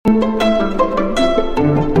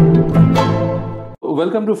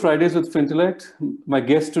Welcome to Fridays with Fintellect. My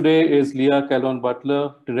guest today is Leah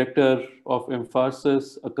Calon-Butler, Director of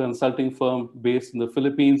Emphasis, a consulting firm based in the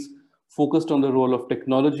Philippines, focused on the role of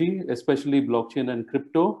technology, especially blockchain and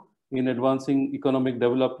crypto, in advancing economic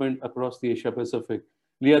development across the Asia Pacific.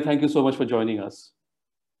 Leah, thank you so much for joining us.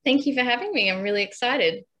 Thank you for having me. I'm really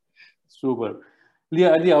excited. Super.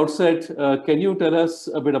 Leah, at the outset, can you tell us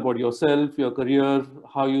a bit about yourself, your career,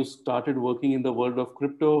 how you started working in the world of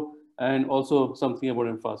crypto, and also something about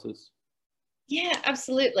Emphasis? Yeah,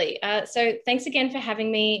 absolutely. So thanks again for having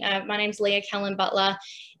me. My name's Leah Calon-Butler.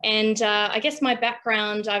 And I guess my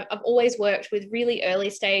background, I've always worked with really early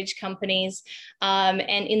stage companies and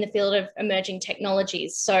in the field of emerging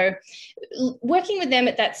technologies. So working with them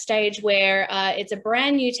at that stage where it's a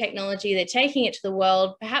brand new technology, they're taking it to the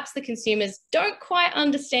world, perhaps the consumers don't quite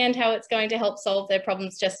understand how it's going to help solve their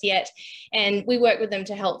problems just yet. And we work with them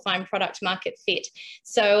to help find product market fit.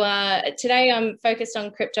 So today I'm focused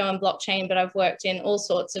on crypto and blockchain, but I've worked in all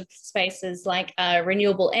sorts of spaces like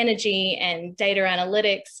renewable energy and data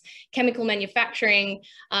analytics, chemical manufacturing,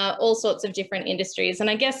 all sorts of different industries. And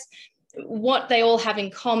I guess what they all have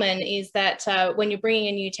in common is that when you're bringing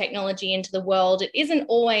a new technology into the world, it isn't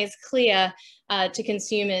always clear to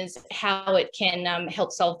consumers how it can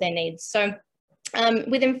help solve their needs. So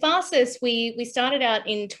with Emphasis, we started out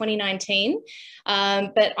in 2019,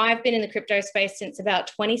 but I've been in the crypto space since about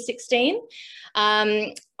 2016.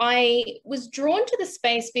 I was drawn to the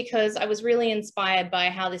space because I was really inspired by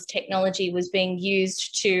how this technology was being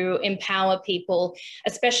used to empower people,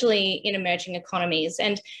 especially in emerging economies,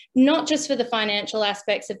 and not just for the financial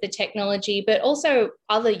aspects of the technology, but also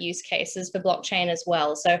other use cases for blockchain as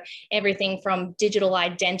well. So everything from digital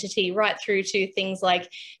identity right through to things like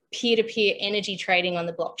peer-to-peer energy trading on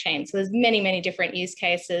the blockchain. So there's many, many different use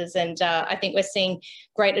cases. And I think we're seeing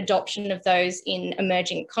great adoption of those in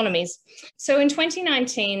emerging economies. So in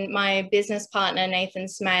 2019, my business partner, Nathan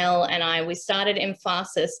Smale, and we started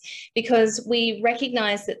Emphasis because we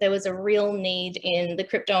recognized that there was a real need in the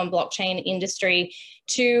crypto and blockchain industry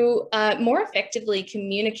to more effectively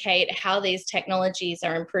communicate how these technologies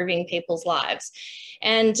are improving people's lives.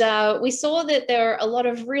 And we saw that there are a lot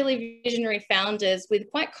of really visionary founders with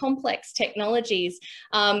quite complex technologies,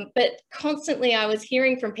 but constantly I was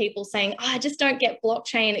hearing from people saying, oh, I just don't get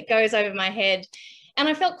blockchain, it goes over my head. And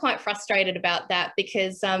I felt quite frustrated about that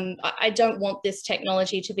because I don't want this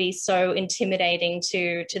technology to be so intimidating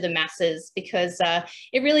to the masses, because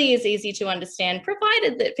it really is easy to understand,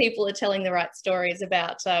 provided that people are telling the right stories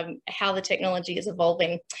about how the technology is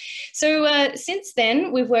evolving. So since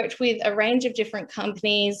then, we've worked with a range of different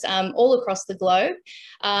companies all across the globe,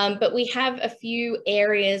 but we have a few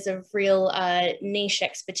areas of real niche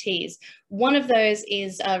expertise. One of those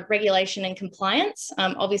is regulation and compliance.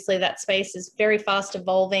 Obviously, that space is very fast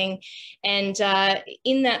evolving. And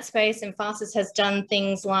in that space, Emphasis has done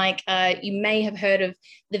things like, you may have heard of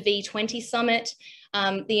the V20 Summit.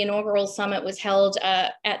 The inaugural summit was held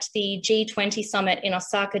at the G20 Summit in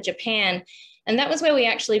Osaka, Japan. And that was where we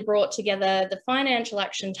actually brought together the Financial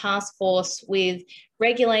Action Task Force with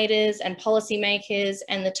regulators and policymakers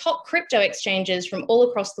and the top crypto exchanges from all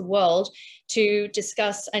across the world to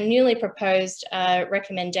discuss a newly proposed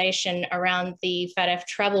recommendation around the FATF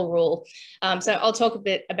travel rule. So I'll talk a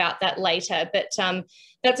bit about that later, but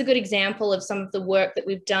that's a good example of some of the work that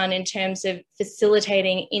we've done in terms of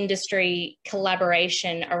facilitating industry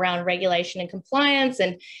collaboration around regulation and compliance,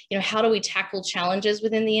 and how do we tackle challenges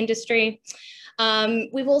within the industry.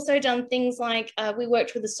 We've also done things like we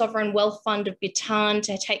worked with the Sovereign Wealth Fund of Bhutan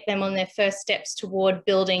to take them on their first steps toward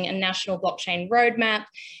building a national blockchain roadmap.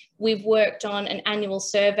 We've worked on an annual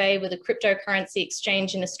survey with a cryptocurrency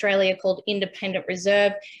exchange in Australia called Independent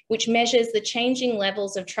Reserve, which measures the changing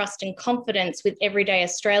levels of trust and confidence with everyday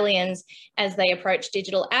Australians as they approach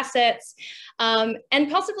digital assets.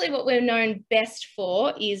 And possibly what we're known best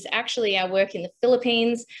for is actually our work in the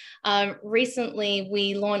Philippines. Recently,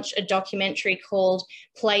 we launched a documentary called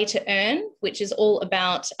Play to Earn, which is all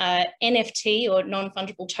about NFT or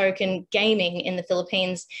non-fungible token gaming in the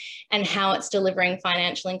Philippines and how it's delivering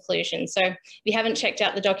financial inclusion. So if you haven't checked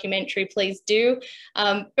out the documentary, please do.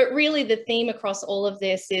 But really the theme across all of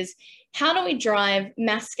this is, how do we drive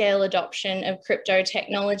mass scale adoption of crypto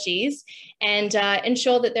technologies and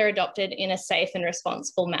ensure that they're adopted in a safe and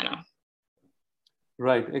responsible manner?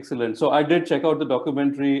 Right, excellent. So I did check out the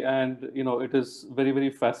documentary, and it is very, very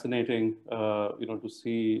fascinating. To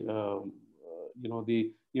see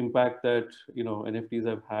the impact that NFTs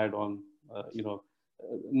have had on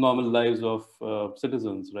normal lives of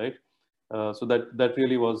citizens, right? So that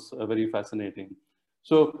really was very fascinating.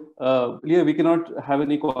 So, Leah, we cannot have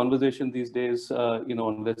any conversation these days,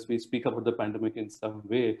 unless we speak about the pandemic in some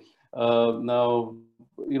way. Now,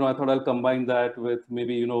 I thought I'll combine that with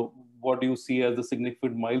maybe, what do you see as the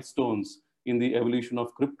significant milestones in the evolution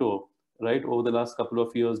of crypto, right, over the last couple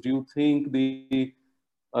of years? Do you think the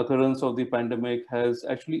occurrence of the pandemic has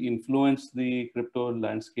actually influenced the crypto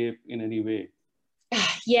landscape in any way?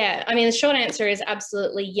 Yeah, I mean, the short answer is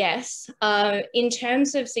absolutely yes. In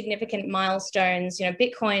terms of significant milestones,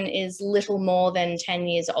 Bitcoin is little more than 10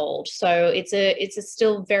 years old, so it's a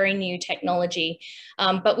still very new technology.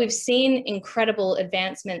 But we've seen incredible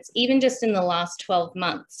advancements even just in the last 12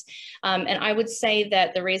 months. And I would say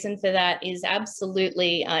that the reason for that is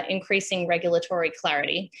absolutely increasing regulatory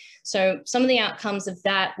clarity. So some of the outcomes of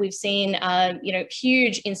that, we've seen,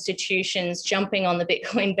 huge institutions jumping on the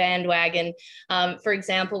Bitcoin bandwagon. For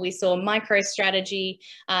example, we saw MicroStrategy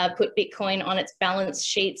put Bitcoin on its balance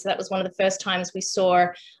sheet. So that was one of the first times we saw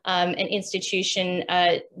an institution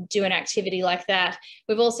do an activity like that.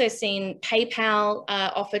 We've also seen PayPal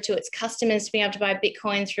offer to its customers to be able to buy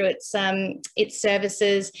Bitcoin through its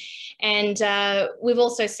services. And we've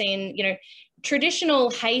also seen,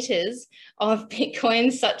 traditional haters of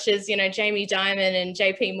Bitcoin, such as, Jamie Dimon and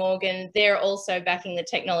JP Morgan, they're also backing the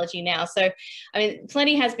technology now. So, I mean,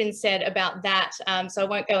 plenty has been said about that. So I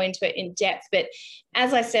won't go into it in depth, but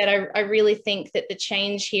as I said, I really think that the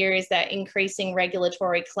change here is that increasing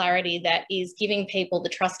regulatory clarity that is giving people the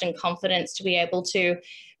trust and confidence to be able to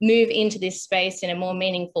move into this space in a more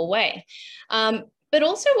meaningful way. But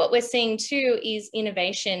also what we're seeing too is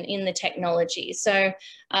innovation in the technology. So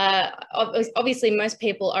obviously most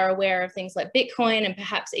people are aware of things like Bitcoin and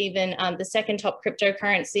perhaps even the second top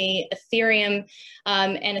cryptocurrency, Ethereum.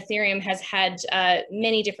 And Ethereum has had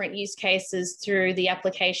many different use cases through the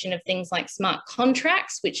application of things like smart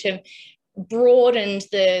contracts, which have broadened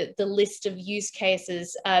the list of use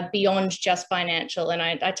cases beyond just financial, and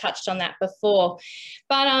I touched on that before.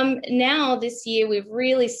 But now this year we've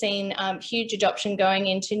really seen huge adoption going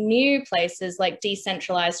into new places like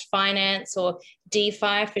decentralized finance, or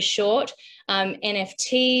DeFi for short,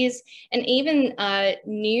 NFTs, and even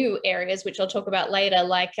new areas, which I'll talk about later,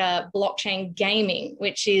 like blockchain gaming,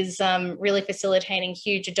 which is really facilitating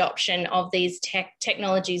huge adoption of these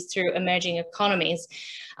technologies through emerging economies.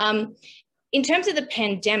 In terms of the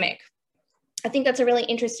pandemic, I think that's a really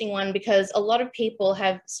interesting one, because a lot of people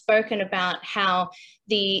have spoken about how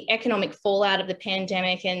the economic fallout of the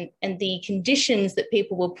pandemic and the conditions that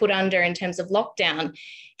people were put under in terms of lockdown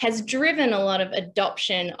has driven a lot of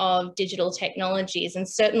adoption of digital technologies, and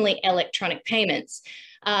certainly electronic payments.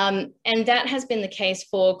 And that has been the case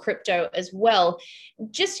for crypto as well.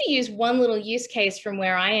 Just to use one little use case from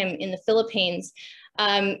where I am in the Philippines,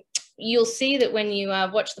 you'll see that when you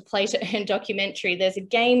watch the Play to Earn documentary, there's a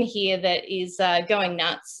game here that is going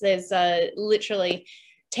nuts. There's literally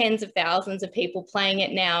tens of thousands of people playing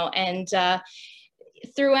it now. And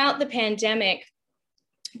throughout the pandemic,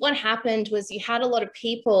 what happened was you had a lot of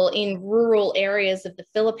people in rural areas of the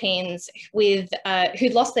Philippines who'd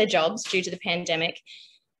lost their jobs due to the pandemic,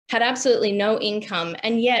 had absolutely no income,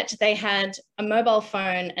 and yet they had a mobile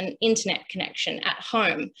phone and internet connection at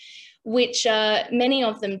home, which many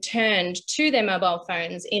of them turned to their mobile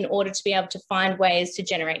phones in order to be able to find ways to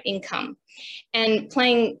generate income. And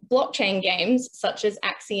playing blockchain games such as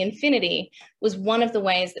Axie Infinity was one of the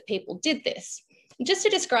ways that people did this. Just to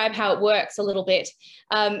describe how it works a little bit,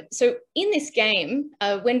 so in this game,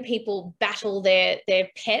 when people battle their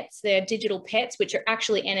pets, their digital pets, which are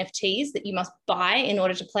actually NFTs that you must buy in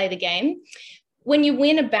order to play the game, when you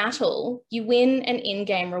win a battle, you win an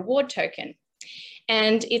in-game reward token.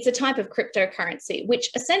 And it's a type of cryptocurrency,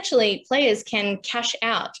 which essentially players can cash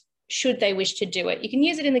out should they wish to do it. You can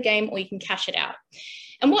use it in the game or you can cash it out.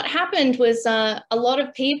 And what happened was a lot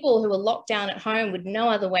of people who were locked down at home with no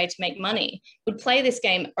other way to make money would play this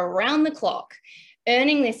game around the clock,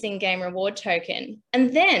 earning this in-game reward token.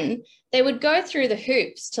 And then they would go through the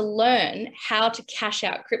hoops to learn how to cash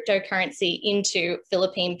out cryptocurrency into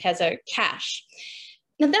Philippine peso cash.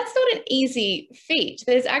 Now, that's not an easy feat.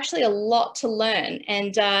 There's actually a lot to learn.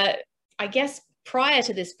 And I guess prior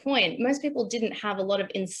to this point, most people didn't have a lot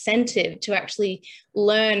of incentive to actually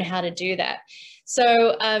learn how to do that.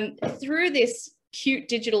 So through this cute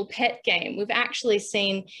digital pet game, we've actually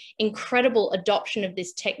seen incredible adoption of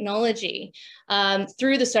this technology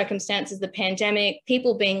through the circumstances of the pandemic,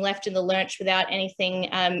 people being left in the lurch without anything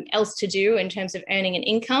else to do in terms of earning an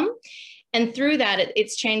income. And through that,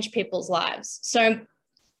 it's changed people's lives. So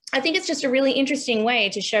I think it's just a really interesting way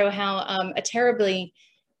to show how a terribly,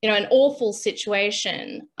 an awful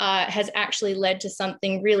situation has actually led to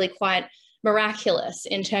something really quite miraculous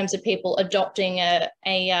in terms of people adopting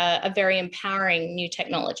a very empowering new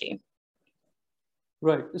technology.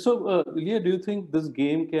 Right. So, Leah, do you think this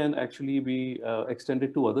game can actually be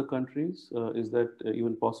extended to other countries? Is that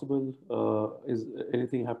even possible? Is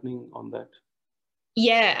anything happening on that?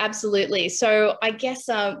 Yeah, absolutely. So I guess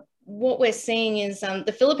what we're seeing is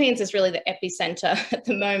the Philippines is really the epicenter at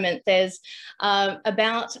the moment. There's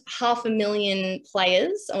about 500,000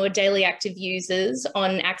 players or daily active users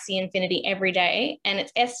on Axie Infinity every day, and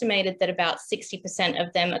it's estimated that about 60%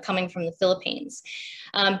 of them are coming from the Philippines.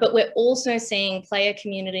 But we're also seeing player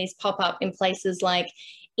communities pop up in places like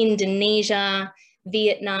Indonesia,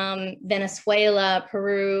 Vietnam, Venezuela,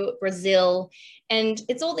 Peru, Brazil. And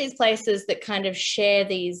it's all these places that kind of share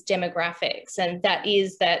these demographics. And that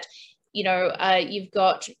is that, you know, you've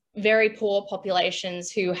got very poor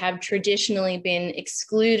populations who have traditionally been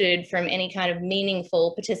excluded from any kind of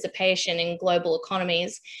meaningful participation in global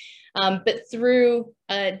economies. But through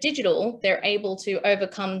digital, they're able to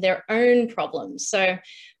overcome their own problems. So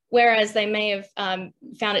whereas they may have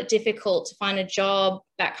found it difficult to find a job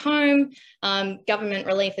back home, government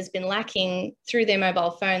relief has been lacking. Through their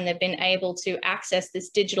mobile phone, they've been able to access this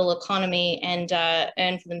digital economy and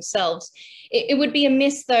earn for themselves. It would be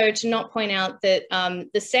amiss, though, to not point out that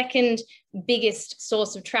the second biggest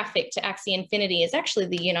source of traffic to Axie Infinity is actually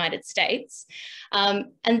the United States.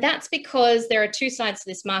 And that's because there are two sides to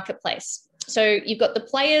this marketplace. So you've got the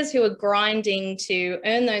players who are grinding to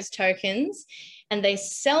earn those tokens, and they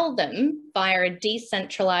sell them via a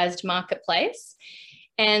decentralized marketplace.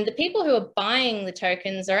 And the people who are buying the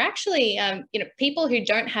tokens are actually, people who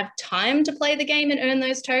don't have time to play the game and earn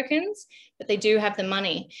those tokens, but they do have the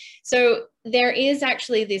money. So there is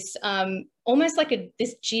actually this almost like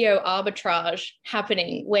this geo arbitrage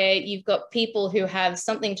happening where you've got people who have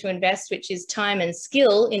something to invest, which is time and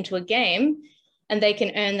skill into a game, and they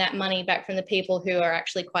can earn that money back from the people who are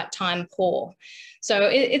actually quite time poor. So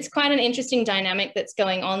it's quite an interesting dynamic that's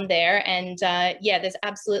going on there. And yeah, there's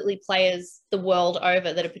absolutely players the world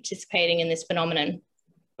over that are participating in this phenomenon.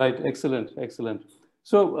 Right, excellent, excellent.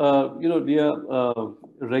 So, Leah,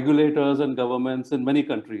 regulators and governments in many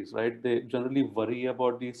countries, right, they generally worry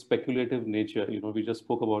about the speculative nature, we just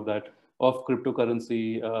spoke about that, of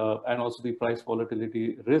cryptocurrency and also the price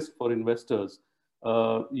volatility risk for investors.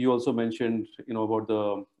 You also mentioned, about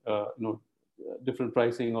the, different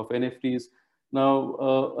pricing of NFTs. Now,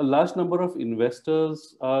 a large number of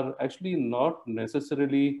investors are actually not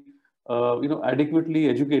necessarily, adequately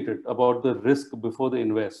educated about the risk before they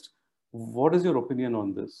invest. What is your opinion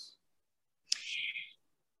on this?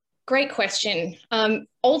 Great question.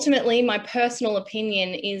 Ultimately, my personal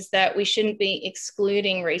opinion is that we shouldn't be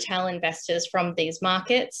excluding retail investors from these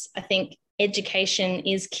markets. I think education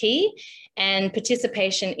is key, and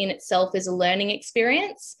participation in itself is a learning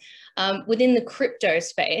experience. Within the crypto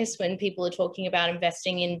space, when people are talking about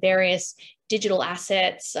investing in various digital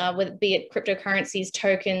assets, whether be it cryptocurrencies,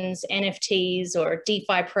 tokens, NFTs, or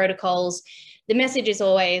DeFi protocols, the message is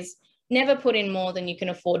always never put in more than you can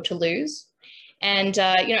afford to lose. And,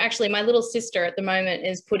 actually my little sister at the moment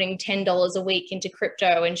is putting $10 a week into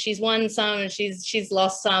crypto, and she's won some and she's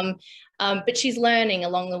lost some, but she's learning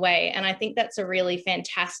along the way. And I think that's a really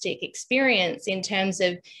fantastic experience in terms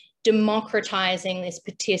of democratizing this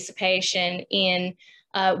participation in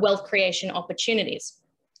wealth creation opportunities.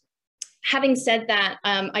 Having said that,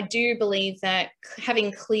 I do believe that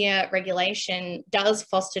having clear regulation does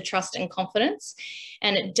foster trust and confidence,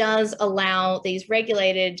 and it does allow these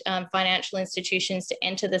regulated financial institutions to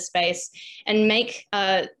enter the space and make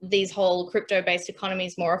these whole crypto-based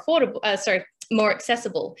economies more more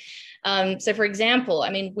accessible. So for example,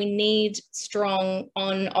 we need strong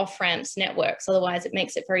on-off ramps networks. Otherwise it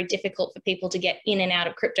makes it very difficult for people to get in and out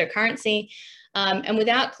of cryptocurrency. And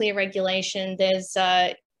without clear regulation, there's,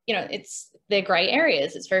 they're gray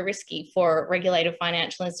areas. It's very risky for regulated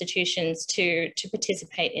financial institutions to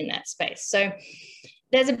participate in that space. So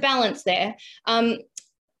there's a balance there.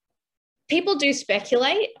 People do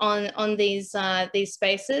speculate on these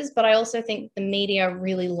spaces, but I also think the media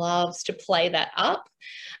really loves to play that up.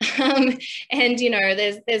 And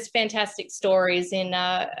there's fantastic stories in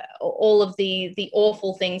all of the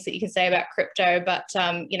awful things that you can say about crypto, but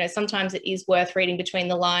sometimes it is worth reading between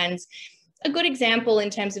the lines. A good example in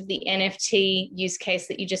terms of the NFT use case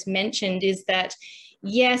that you just mentioned is that,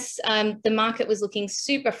 yes, the market was looking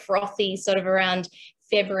super frothy sort of around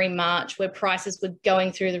February, March, where prices were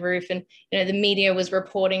going through the roof, and the media was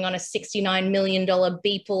reporting on a $69 million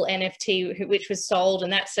Beeple NFT which was sold,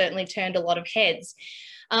 and that certainly turned a lot of heads.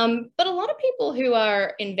 But a lot of people who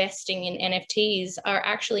are investing in NFTs are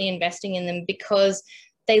actually investing in them because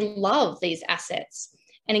they love these assets.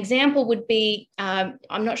 An example would be, I'm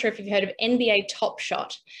not sure if you've heard of NBA Top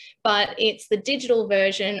Shot, but it's the digital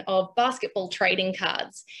version of basketball trading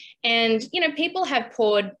cards. And, you know, people have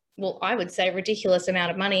poured, well, I would say ridiculous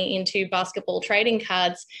amount of money into basketball trading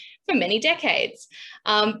cards for many decades.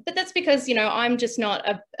 But that's because, you know, I'm just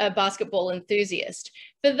not a basketball enthusiast.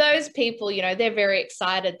 For those people, you know, they're very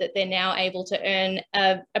excited that they're now able to earn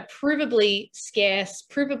a provably scarce,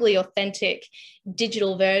 provably authentic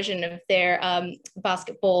digital version of their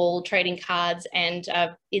basketball trading cards. And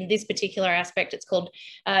in this particular aspect, it's called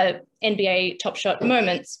NBA Top Shot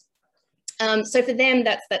Moments. So for them,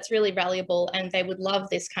 that's really valuable, and they would love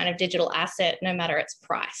this kind of digital asset no matter its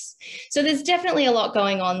price. So there's definitely a lot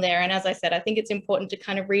going on there. And as I said, I think it's important to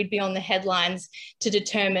kind of read beyond the headlines to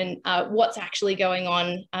determine what's actually going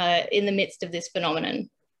on in the midst of this phenomenon.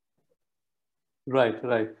 Right,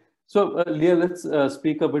 right. So Leah, let's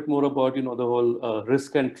speak a bit more about, you know, the whole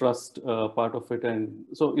risk and trust part of it. And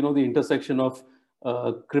so, you know, the intersection of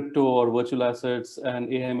crypto or virtual assets and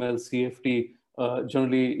AML, CFT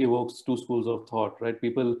generally evokes two schools of thought, right?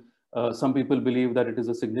 Some people believe that it is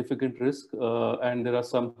a significant risk, and there are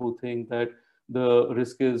some who think that the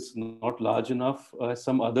risk is not large enough,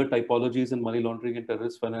 some other typologies in money laundering and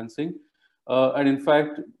terrorist financing. And in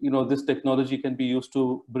fact, you know, this technology can be used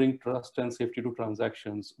to bring trust and safety to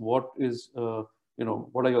transactions. What is, you know,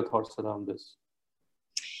 what are your thoughts around this?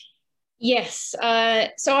 Yes.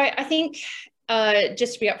 So I think,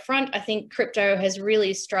 just to be upfront, I think crypto has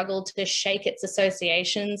really struggled to shake its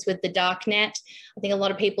associations with the dark net. I think a lot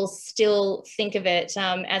of people still think of it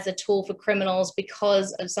as a tool for criminals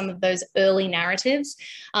because of some of those early narratives.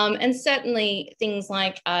 And certainly things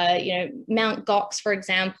like, you know, Mt. Gox, for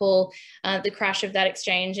example, the crash of that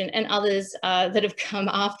exchange and others that have come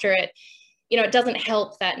after it, you know, it doesn't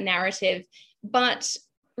help that narrative. But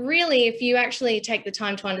really, if you actually take the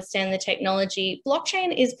time to understand the technology,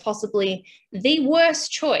 blockchain is possibly the worst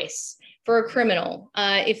choice for a criminal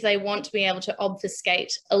if they want to be able to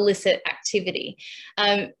obfuscate illicit activity.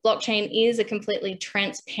 Blockchain is a completely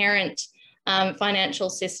transparent financial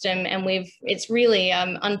system, and it's really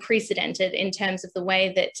unprecedented in terms of the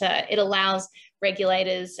way that it allows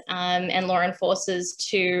regulators and law enforcers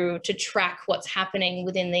to track what's happening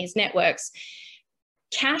within these networks.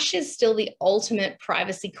 Cash is still the ultimate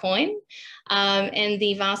privacy coin, and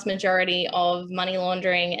the vast majority of money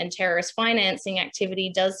laundering and terrorist financing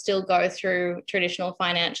activity does still go through traditional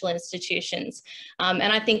financial institutions. And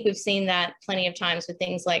I think we've seen that plenty of times with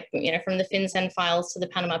things like, you know, from the FinCEN files to the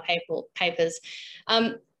Panama Papers.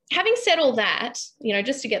 Having said all that, you know,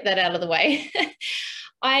 just to get that out of the way,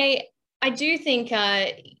 I do think,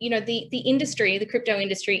 you know, the industry, the crypto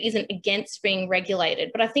industry isn't against being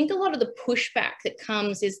regulated, but I think a lot of the pushback that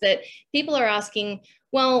comes is that people are asking,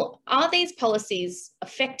 well, are these policies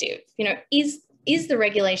effective? You know, is the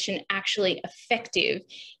regulation actually effective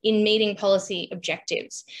in meeting policy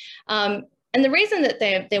objectives? And the reason that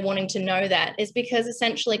they're wanting to know that is because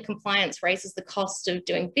essentially compliance raises the cost of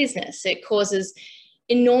doing business. It causes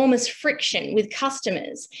enormous friction with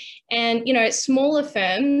customers, and you know, smaller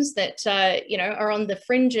firms that you know, are on the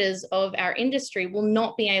fringes of our industry will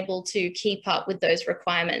not be able to keep up with those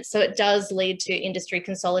requirements. So it does lead to industry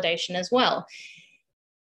consolidation as well.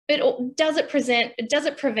 But does it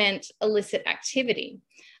prevent illicit activity?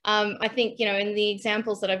 I think, you know, in the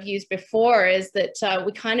examples that I've used before is that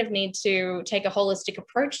we kind of need to take a holistic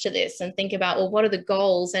approach to this and think about, well, what are the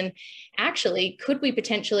goals? And actually, could we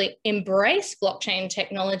potentially embrace blockchain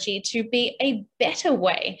technology to be a better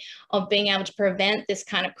way of being able to prevent this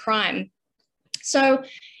kind of crime? So,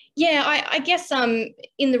 yeah, I guess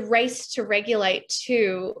in the race to regulate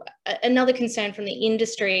too, another concern from the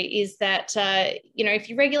industry is that, you know, if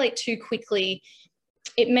you regulate too quickly,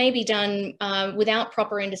 it may be done without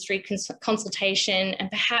proper industry consultation,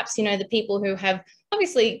 and perhaps, you know, the people who have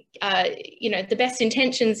obviously, you know, the best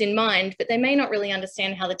intentions in mind, but they may not really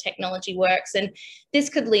understand how the technology works. And this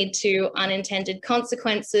could lead to unintended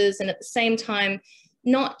consequences, and at the same time,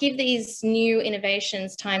 not give these new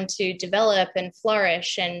innovations time to develop and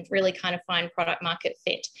flourish and really kind of find product market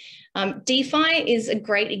fit. DeFi is a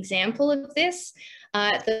great example of this.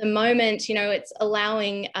 At the moment, you know, it's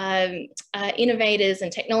allowing innovators and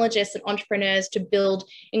technologists and entrepreneurs to build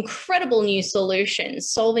incredible new solutions,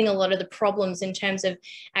 solving a lot of the problems in terms of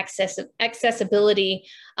accessibility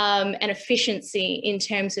and efficiency in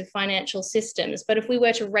terms of financial systems. But if we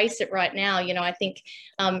were to race it right now, you know, I think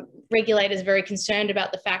regulators are very concerned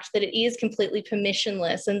about the fact that it is completely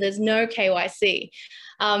permissionless and there's no KYC.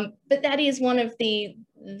 But that is one of the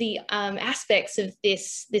aspects of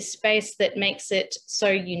this space that makes it so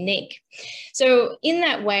unique. So in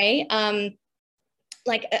that way,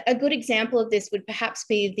 like a good example of this would perhaps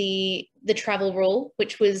be the travel rule,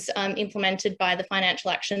 which was implemented by the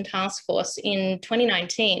Financial Action Task Force in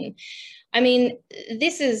 2019. I mean,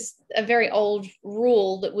 this is a very old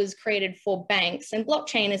rule that was created for banks, and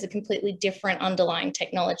blockchain is a completely different underlying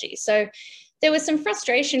technology. So there was some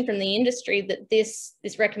frustration from the industry that this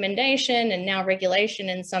recommendation and now regulation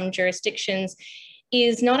in some jurisdictions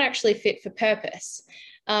is not actually fit for purpose.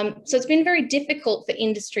 So it's been very difficult for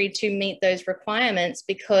industry to meet those requirements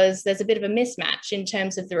because there's a bit of a mismatch in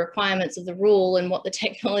terms of the requirements of the rule and what the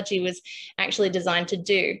technology was actually designed to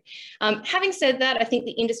do. Having said that, I think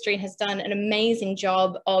the industry has done an amazing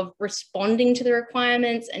job of responding to the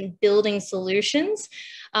requirements and building solutions.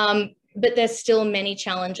 But there's still many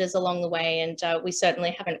challenges along the way, and we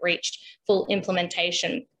certainly haven't reached full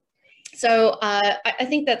implementation. So I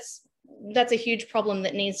think that's a huge problem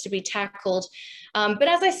that needs to be tackled. But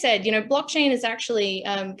as I said, you know, blockchain is actually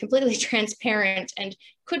completely transparent and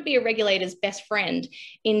could be a regulator's best friend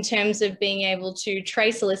in terms of being able to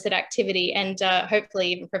trace illicit activity and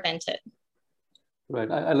hopefully even prevent it. Right.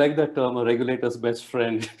 I like that term, a regulator's best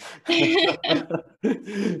friend.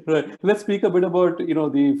 Right. Let's speak a bit about, you know,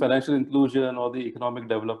 the financial inclusion or the economic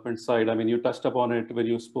development side. I mean, you touched upon it when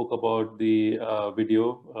you spoke about the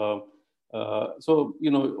video. So,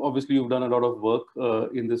 you know, obviously you've done a lot of work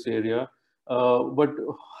in this area, but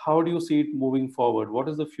how do you see it moving forward? What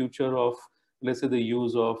is the future of, let's say, the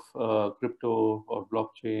use of crypto or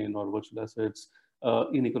blockchain or virtual assets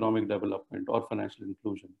in economic development or financial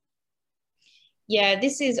inclusion? Yeah,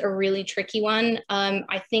 this is a really tricky one.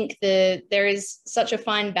 I think there is such a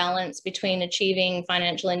fine balance between achieving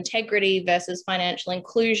financial integrity versus financial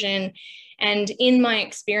inclusion. And in my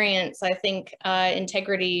experience, I think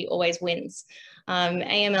integrity always wins.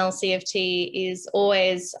 AML CFT is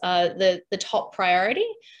always the top priority.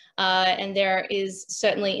 And there is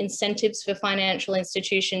certainly incentives for financial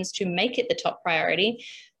institutions to make it the top priority.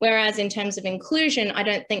 Whereas in terms of inclusion, I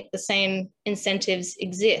don't think the same incentives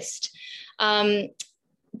exist.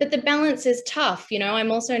 But the balance is tough. You know, I'm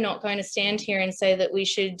also not going to stand here and say that we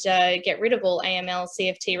should get rid of all AML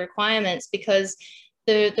CFT requirements because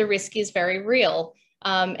the risk is very real.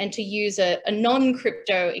 And to use a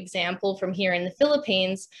non-crypto example from here in the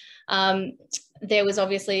Philippines, there was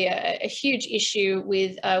obviously a huge issue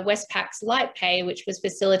with Westpac's LightPay, which was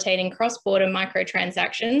facilitating cross-border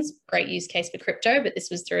microtransactions. Great use case for crypto, but this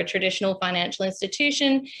was through a traditional financial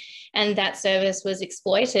institution. And that service was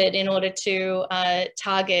exploited in order to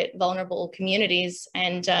target vulnerable communities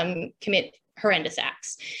and commit horrendous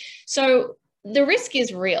acts. So the risk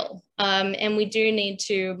is real, and we do need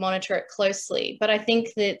to monitor it closely. But I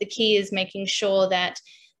think that the key is making sure that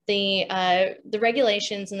the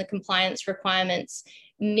regulations and the compliance requirements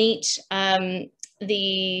meet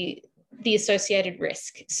the associated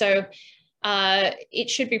risk. So it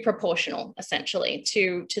should be proportional, essentially,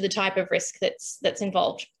 to the type of risk that's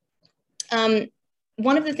involved.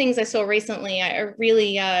 One of the things I saw recently, I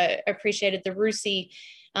really appreciated the RUSI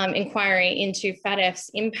inquiry into FATF's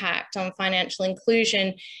impact on financial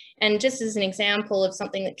inclusion. And just as an example of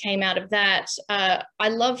something that came out of that, I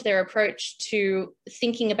loved their approach to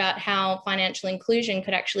thinking about how financial inclusion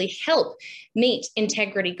could actually help meet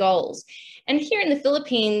integrity goals. And here in the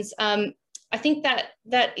Philippines, I think that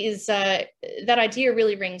idea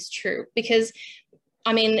really rings true because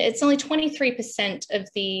I mean, it's only 23% of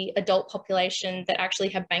the adult population that actually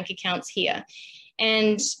have bank accounts here.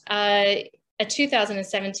 And a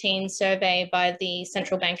 2017 survey by the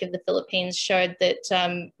Central Bank of the Philippines showed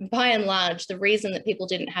that by and large, the reason that people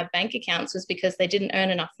didn't have bank accounts was because they didn't earn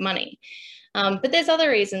enough money. But there's other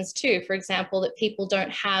reasons too. For example, that people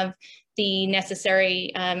don't have the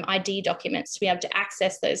necessary ID documents to be able to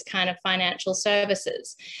access those kind of financial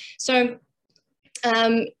services. So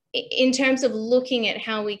in terms of looking at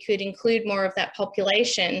how we could include more of that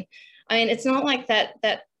population, I mean, it's not like that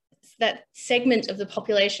segment of the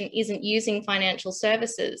population isn't using financial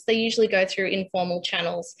services. They usually go through informal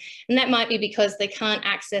channels. And that might be because they can't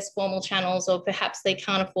access formal channels, or perhaps they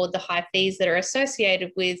can't afford the high fees that are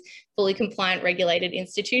associated with fully compliant regulated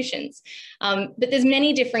institutions. But there's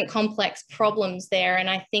many different complex problems there. And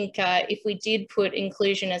I think if we did put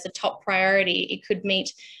inclusion as a top priority, it could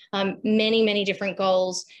meet many, many different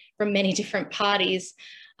goals from many different parties.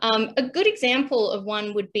 A good example of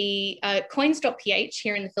one would be Coins.ph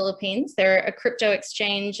here in the Philippines. They're a crypto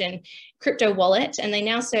exchange and crypto wallet, and they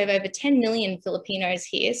now serve over 10 million Filipinos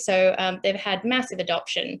here. So they've had massive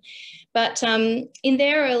adoption. But in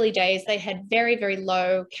their early days, they had very, very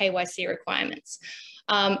low KYC requirements.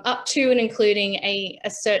 Up to and including a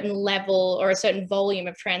certain level or a certain volume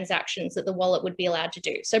of transactions that the wallet would be allowed to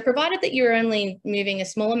do. So provided that you're only moving a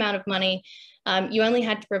small amount of money you only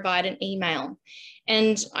had to provide an email.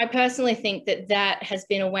 And I personally think that that has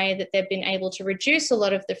been a way that they've been able to reduce a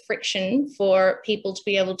lot of the friction for people to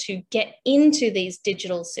be able to get into these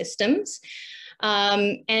digital systems.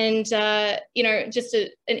 You know, just an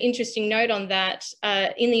interesting note on that,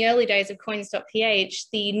 in the early days of Coins.ph,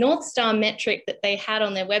 the North Star metric that they had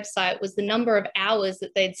on their website was the number of hours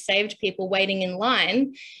that they'd saved people waiting in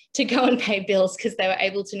line to go and pay bills, because they were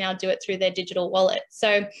able to now do it through their digital wallet.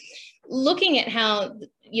 So looking at how,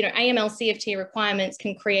 you know, AML CFT requirements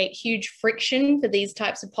can create huge friction for these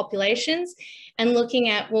types of populations, and looking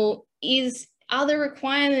at, well, are the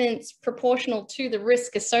requirements proportional to the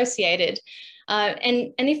risk associated?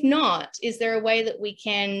 And if not, is there a way that we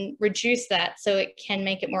can reduce that so it can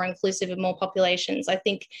make it more inclusive of more populations? I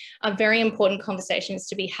think are very important conversations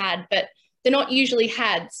to be had, but they're not usually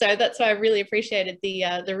had. So that's why I really appreciated the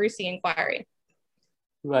RUSI inquiry.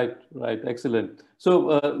 Right, right, excellent.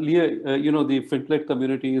 So, Leah, you know, the FinTech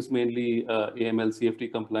community is mainly AML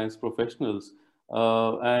CFT compliance professionals,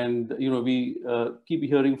 and you know, we keep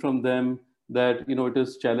hearing from them that you know it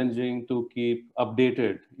is challenging to keep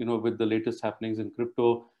updated, you know, with the latest happenings in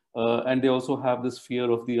crypto, and they also have this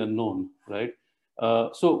fear of the unknown, right?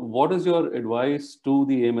 So, what is your advice to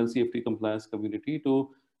the AML CFT compliance community to,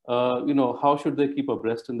 you know, how should they keep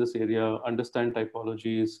abreast in this area, understand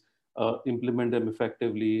typologies, implement them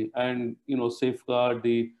effectively, and you know, safeguard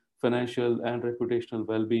the financial and reputational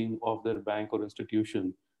well-being of their bank or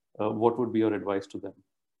institution? What would be your advice to them?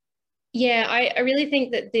 Yeah, I really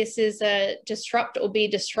think that this is a disrupt or be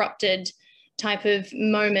disrupted type of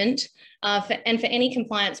moment, and for any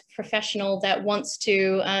compliance professional that wants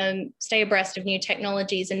to stay abreast of new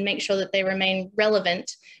technologies and make sure that they remain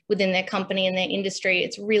relevant within their company and their industry,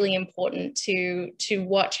 it's really important to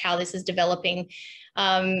watch how this is developing.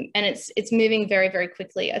 And it's moving very, very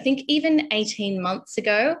quickly. I think even 18 months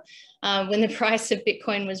ago, when the price of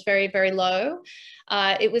Bitcoin was very, very low,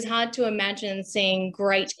 it was hard to imagine seeing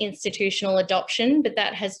great institutional adoption, but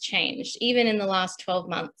that has changed even in the last 12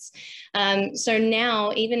 months. So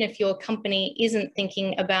now, even if your company isn't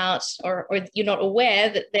thinking about, or you're not aware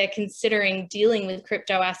that they're considering dealing with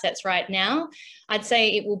crypto assets right now, I'd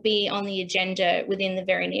say it will be on the agenda within the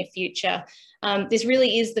very near future. This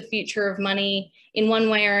really is the future of money in one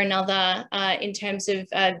way or another, in terms of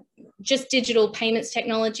just digital payments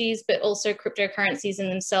technologies, but also cryptocurrencies in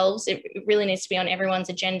themselves. It really needs to be on everyone's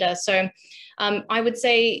agenda. So I would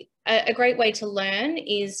say a great way to learn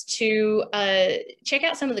is to check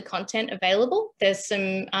out some of the content available. There's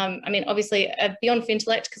some, I mean, obviously beyond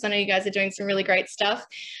Fintellect, because I know you guys are doing some really great stuff,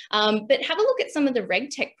 but have a look at some of the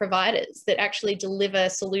RegTech providers that actually deliver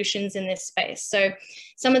solutions in this space. So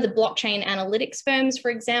some of the blockchain analytics firms,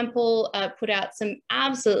 for example, put out some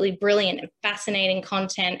absolutely brilliant and fascinating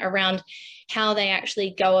content around how they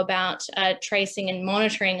actually go about tracing and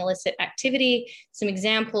monitoring illicit activity. Some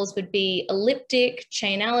examples would be Elliptic,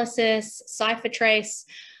 Chainalysis, CipherTrace.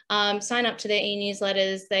 Sign up to their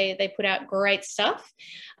e-newsletters. They put out great stuff.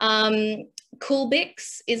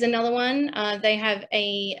 Coolbix is another one. They have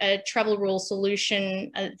a travel rule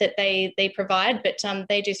solution that they provide, but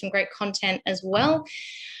they do some great content as well.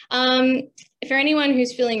 For anyone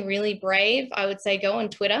who's feeling really brave, I would say go on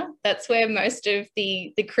Twitter. That's where most of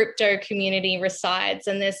the crypto community resides.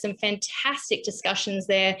 And there's some fantastic discussions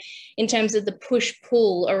there in terms of the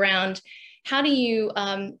push-pull around how do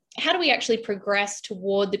we actually progress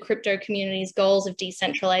toward the crypto community's goals of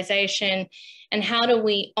decentralization, and how do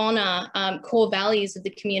we honor core values of the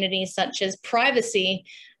community, such as privacy,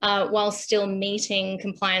 while still meeting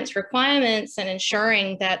compliance requirements and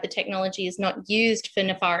ensuring that the technology is not used for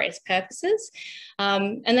nefarious purposes.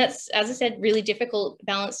 And that's, as I said, really difficult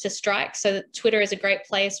balance to strike. So Twitter is a great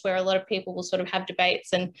place where a lot of people will sort of have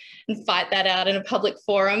debates and fight that out in a public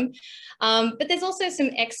forum. But there's also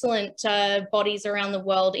some excellent bodies around the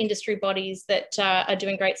world, industry bodies that are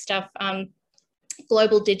doing great stuff.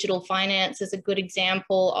 Global Digital Finance is a good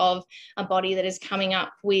example of a body that is coming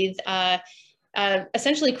up with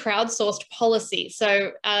essentially crowdsourced policy.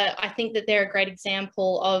 So I think that they're a great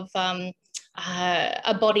example of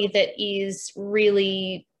a body that is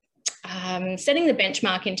really setting the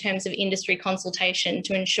benchmark in terms of industry consultation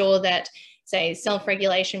to ensure that, say,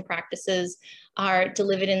 self-regulation practices are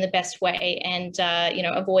delivered in the best way and, you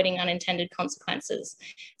know, avoiding unintended consequences.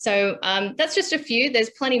 So that's just a few. There's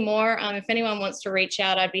plenty more. If anyone wants to reach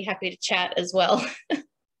out, I'd be happy to chat as well.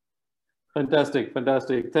 Fantastic,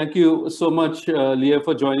 fantastic. Thank you so much, Leah,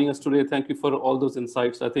 for joining us today. Thank you for all those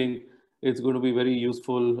insights. I think it's going to be very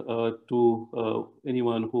useful to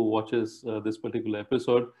anyone who watches this particular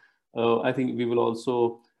episode. I think we will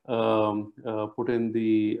also put in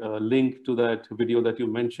the link to that video that you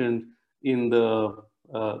mentioned in the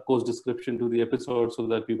course description to the episode so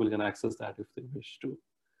that people can access that if they wish to.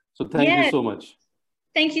 So thank you so much.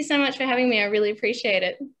 Thank you so much for having me. I really appreciate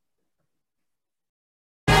it.